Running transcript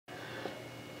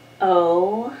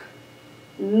Oh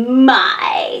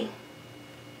my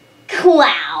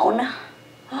clown.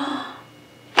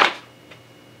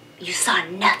 You saw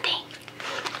nothing.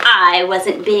 I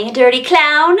wasn't being a dirty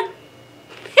clown.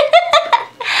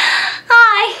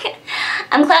 Hi,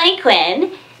 I'm Clowny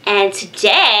Quin, and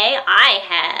today I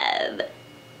have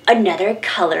another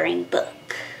coloring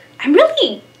book. I'm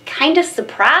really kind of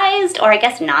surprised, or I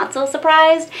guess not so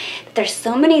surprised, that there's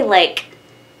so many like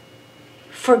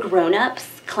for grown-ups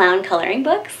clown coloring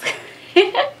books.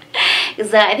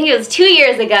 Because I think it was 2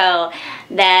 years ago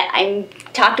that I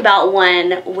talked about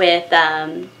one with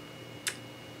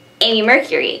Amy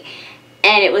Mercury,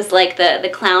 and it was like the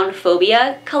clown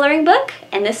phobia coloring book,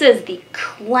 and this is the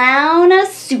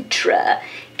Clown-A-Sutra,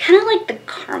 kind of like the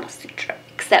Karma Sutra,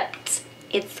 except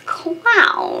it's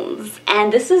clowns.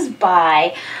 And this is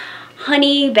by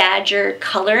Honey Badger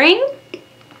Coloring.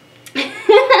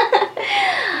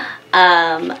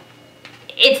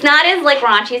 It's not as like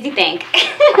raunchy as you think,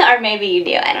 or maybe you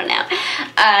do, I don't know.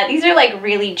 These are like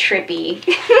really trippy.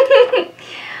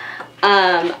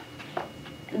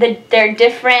 They're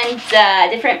different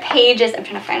pages. I'm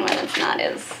trying to find one that's not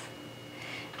as,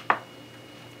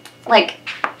 like,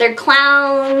 they're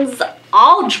clowns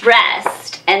all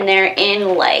dressed and they're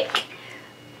in like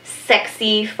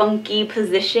sexy, funky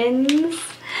positions.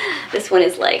 This one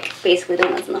is like basically the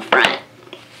ones in the front.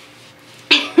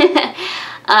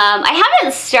 I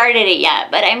haven't started it yet,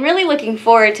 but I'm really looking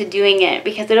forward to doing it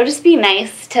because it'll just be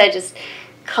nice to just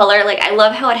color. Like, I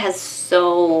love how it has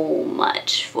so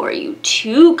much for you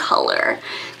to color.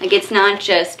 Like, it's not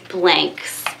just blank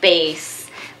space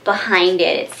behind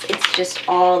it. It's just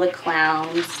all the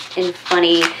clowns in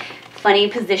funny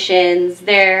positions.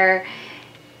 They're,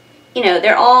 you know,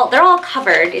 they're all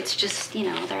covered. It's just, you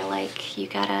know, they're like, you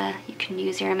can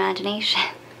use your imagination.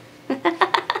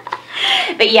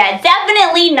 But yeah,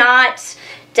 definitely not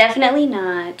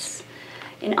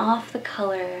an off the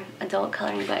color adult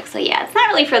coloring book. So yeah, it's not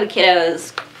really for the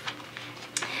kiddos.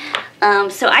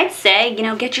 So I'd say, you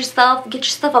know, get yourself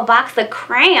a box of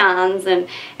crayons and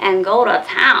go to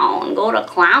town, go to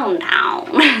Clown Town.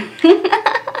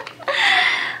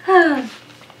 I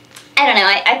don't know.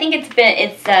 I think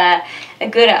it's a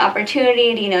good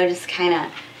opportunity to, you know, just kind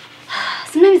of,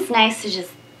 sometimes it's nice to just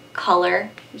color,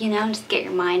 you know, just get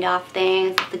your mind off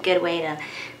things. It's a good way to,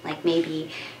 like, maybe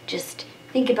just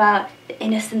think about the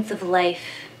innocence of life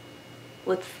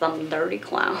with some dirty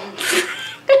clowns.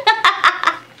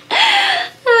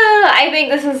 I think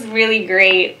this is really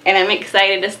great, and I'm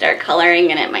excited to start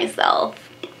coloring in it myself.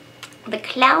 The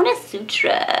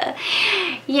Clown-A-Sutra.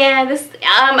 Yeah, this,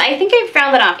 I think I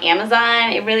found it off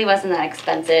Amazon. It really wasn't that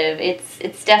expensive.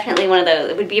 It's definitely one of those.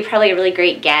 It would be probably a really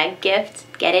great gag gift.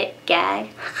 Get it? Gag.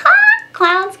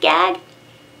 Clowns gag.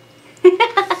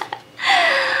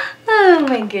 Oh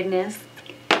my goodness.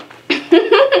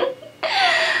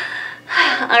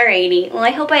 Alrighty. Well,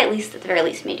 I hope I at the very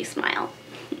least made you smile.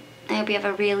 I hope you have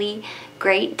a really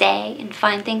great day and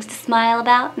find things to smile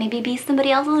about. Maybe be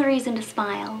somebody else's reason to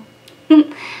smile.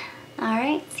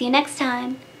 Alright, see you next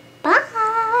time.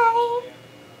 Bye!